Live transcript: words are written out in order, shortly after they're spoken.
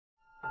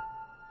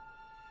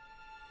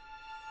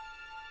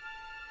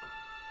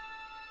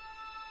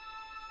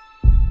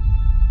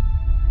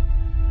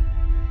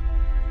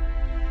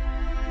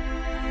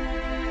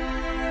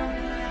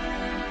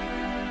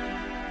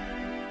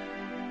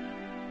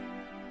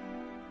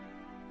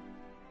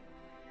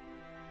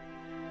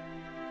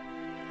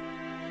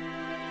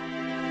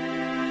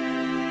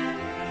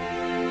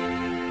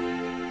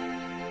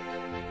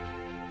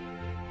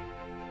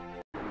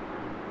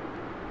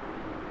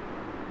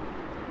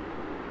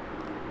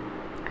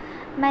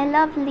my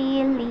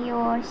lovely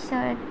Leos.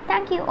 So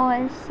thank you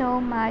all so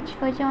much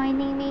for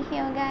joining me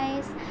here,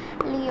 guys.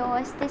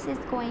 Leos, this is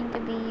going to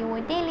be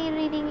your daily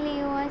reading,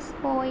 Leos,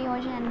 for your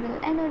general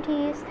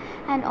energies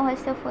and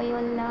also for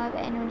your love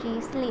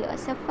energies,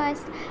 Leos. So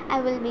first I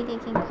will be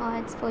taking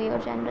cards for your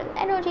general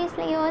energies,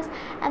 Leos,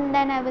 and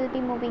then I will be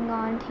moving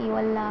on to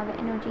your love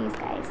energies,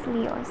 guys,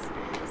 Leos.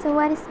 So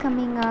what is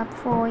coming up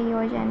for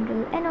your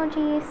general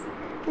energies,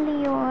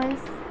 Leos?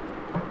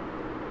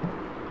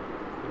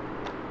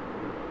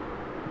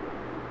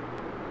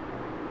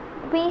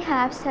 We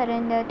have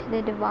surrendered to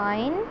the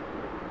divine.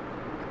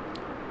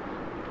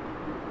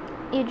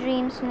 Your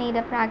dreams need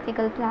a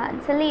practical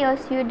plan. So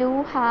Leos, you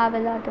do have a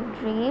lot of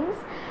dreams,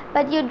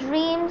 but your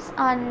dreams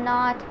are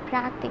not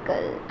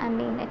practical. I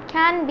mean, it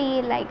can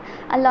be like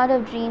a lot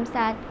of dreams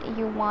that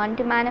you want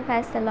to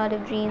manifest, a lot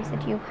of dreams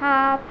that you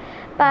have,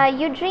 but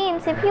your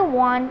dreams, if you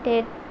want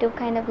it to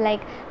kind of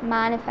like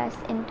manifest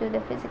into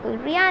the physical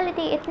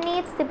reality, it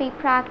needs to be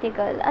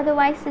practical.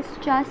 Otherwise it's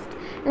just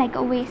like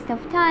a waste of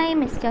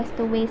time. It's just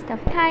a waste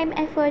of time,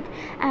 effort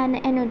and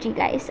energy,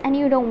 guys, and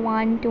you don't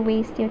want to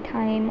waste your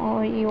time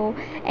or your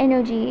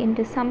energy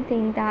into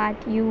something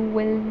that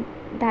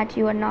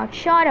you are not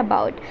sure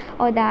about,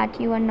 or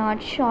that you are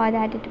not sure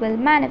that it will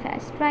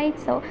manifest, right?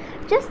 So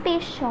just be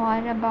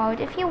sure about,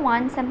 if you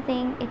want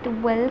something, it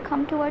will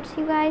come towards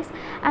you, guys.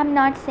 I'm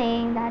not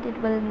saying that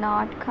it will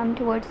not come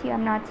towards you.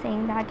 I'm not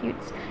saying that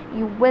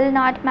you will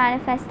not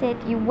manifest it.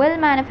 You will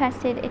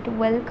manifest it. It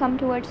will come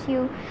towards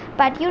you,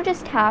 but you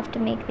just have to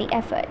make the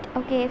effort.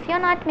 Okay, if you're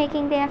not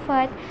making the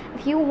effort,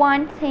 if you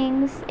want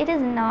things, it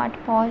is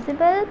not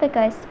possible,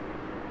 because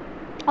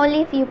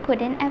only if you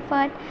put in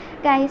effort,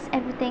 guys,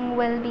 everything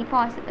will be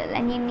possible.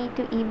 And you need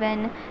to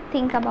even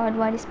think about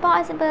what is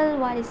possible,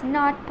 what is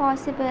not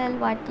possible,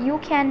 what you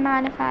can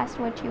manifest,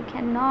 what you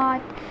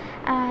cannot,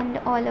 and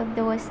all of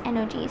those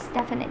energies,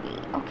 definitely.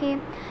 Okay,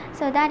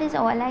 so that is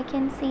all I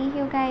can see,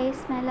 you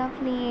guys, my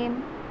lovely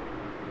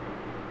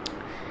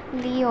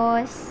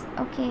Leos.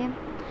 Okay,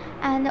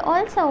 and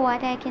also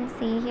what I can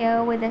see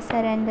here with the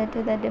surrender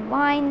to the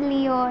divine,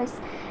 Leos,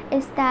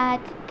 is that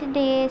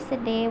today is the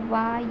day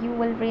where you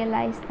will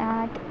realize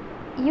that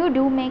you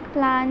do make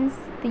plans.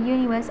 The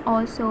universe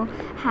also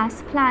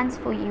has plans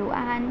for you,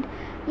 and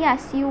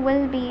yes, you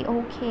will be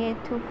okay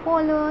to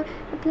follow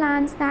the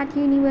plans that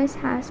universe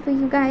has for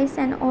you, guys,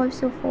 and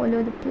also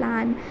follow the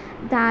plan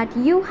that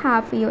you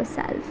have for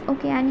yourself.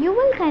 Okay, and you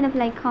will kind of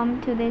like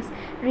come to this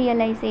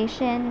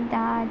realization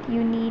that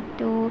you need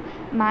to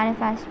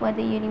manifest what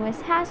the universe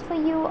has for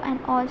you,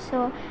 and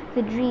also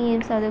the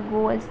dreams or the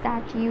goals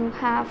that you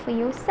have for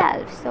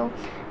yourself. So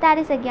that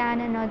is again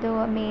another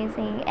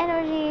amazing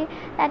energy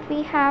that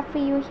we have for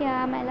you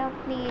here, my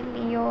lovely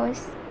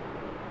Leos.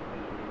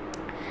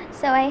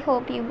 So I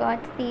hope you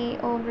got the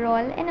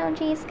overall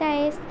energies,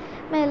 guys,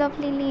 my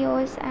lovely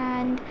Leos.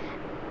 And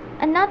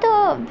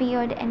another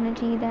weird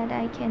energy that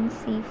I can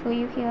see for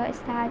you here is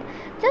that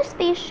just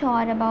be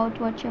sure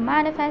about what you're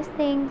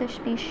manifesting,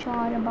 just be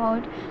sure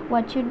about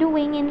what you're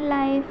doing in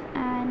life,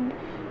 and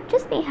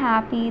just be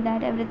happy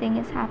that everything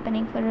is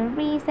happening for a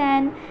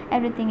reason,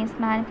 everything is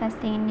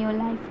manifesting in your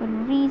life for a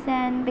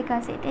reason,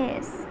 because it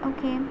is.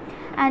 Okay,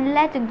 and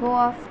let go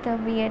of the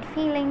weird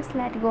feelings,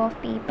 let go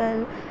of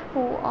people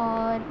who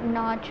are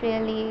not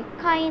really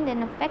kind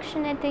and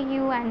affectionate to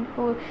you, and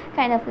who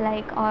kind of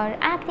like are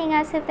acting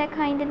as if they're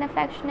kind and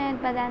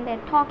affectionate, but then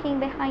they're talking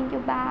behind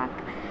your back.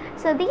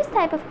 So these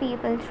type of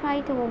people,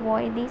 try to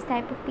avoid these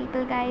type of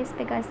people, guys,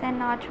 because they're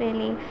not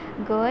really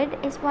good,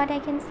 is what I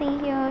can see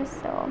here.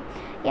 So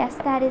yes,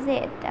 that is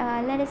it.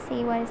 Let us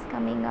see what is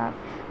coming up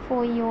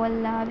for your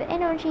love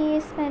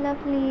energies, my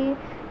lovely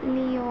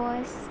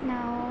Leos,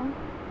 now.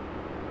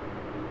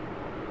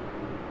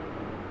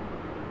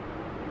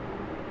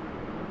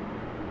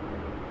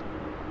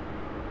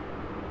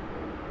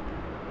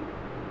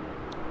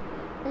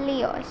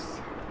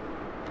 Leos,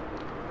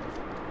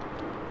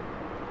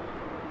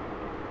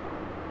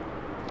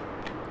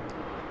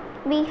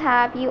 we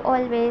have, you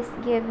always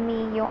give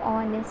me your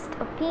honest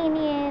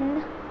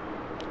opinion.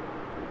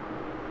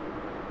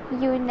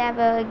 You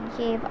never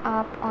gave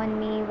up on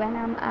me when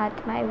I'm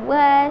at my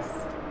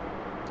worst.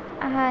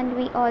 And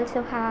we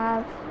also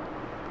have,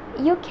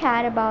 you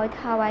care about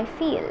how I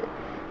feel.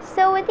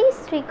 So with these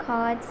three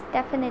cards,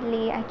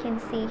 definitely I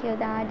can see here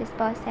that this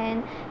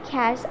person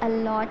cares a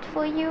lot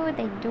for you.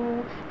 They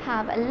do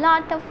have a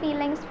lot of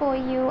feelings for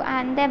you,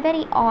 and they're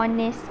very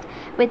honest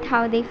with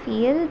how they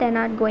feel. They're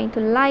not going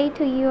to lie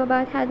to you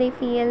about how they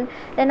feel.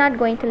 They're not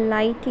going to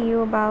lie to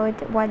you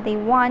about what they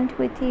want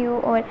with you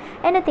or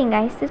anything,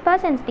 guys. This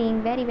person's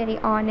being very, very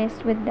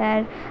honest with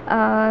their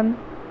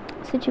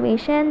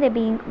situation. They're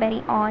being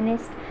very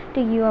honest to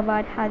you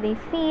about how they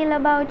feel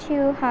about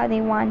you, how they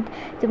want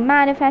to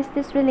manifest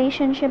this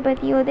relationship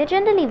with you. They're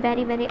generally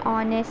very, very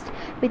honest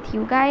with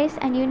you, guys,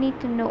 and you need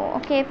to know.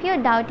 Okay, if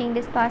you're doubting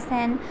this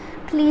person,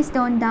 please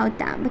don't doubt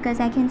them, because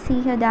I can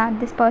see here that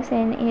this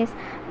person is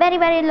very,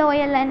 very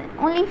loyal, and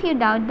only if you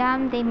doubt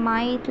them, they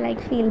might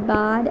like feel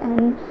bad,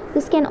 and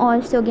this can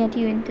also get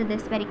you into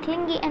this very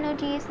clingy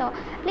energy. So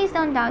please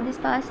don't doubt this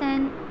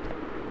person.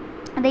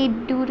 they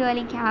do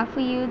really care for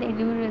you, they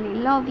do really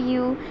love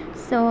you,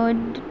 so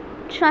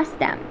trust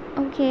them.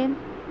 Okay,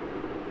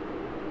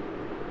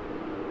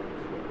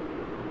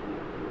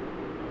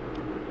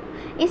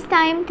 it's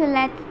time to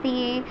let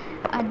the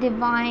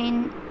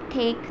divine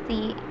take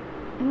the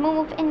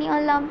move in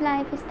your love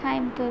life. It's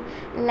time to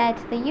let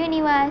the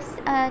universe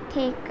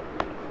take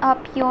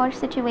up your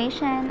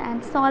situation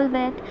and solve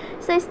it.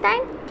 So it's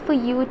time for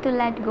you to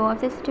let go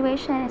of the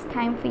situation. It's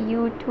time for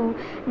you to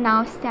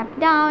now step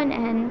down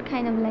and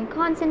kind of like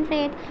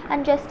concentrate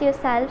on just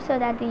yourself, so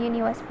that the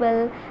universe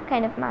will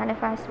kind of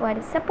manifest what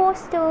is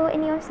supposed to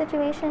in your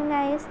situation,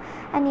 guys.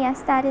 And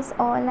yes, that is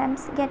all I'm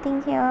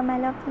getting here, my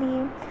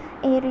lovely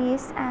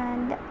Aries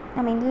and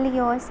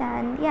Leos.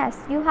 And yes,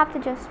 you have to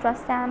just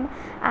trust them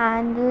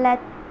and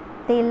let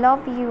they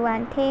love you,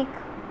 and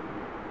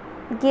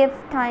give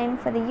time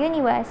for the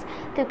universe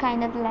to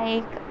kind of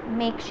like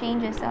make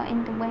changes or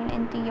intervene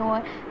into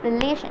your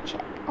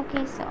relationship.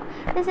 Okay, so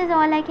this is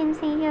all I can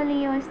say here,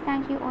 Leos.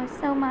 Thank you all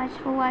so much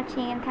for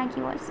watching, and thank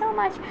you all so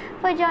much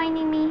for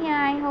joining me here.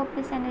 I hope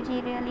this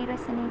energy really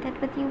resonated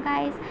with you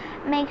guys.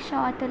 Make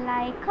sure to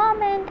like,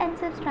 comment and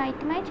subscribe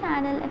to my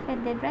channel if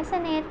it did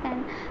resonate.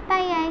 Then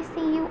bye guys,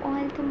 see you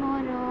all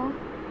tomorrow.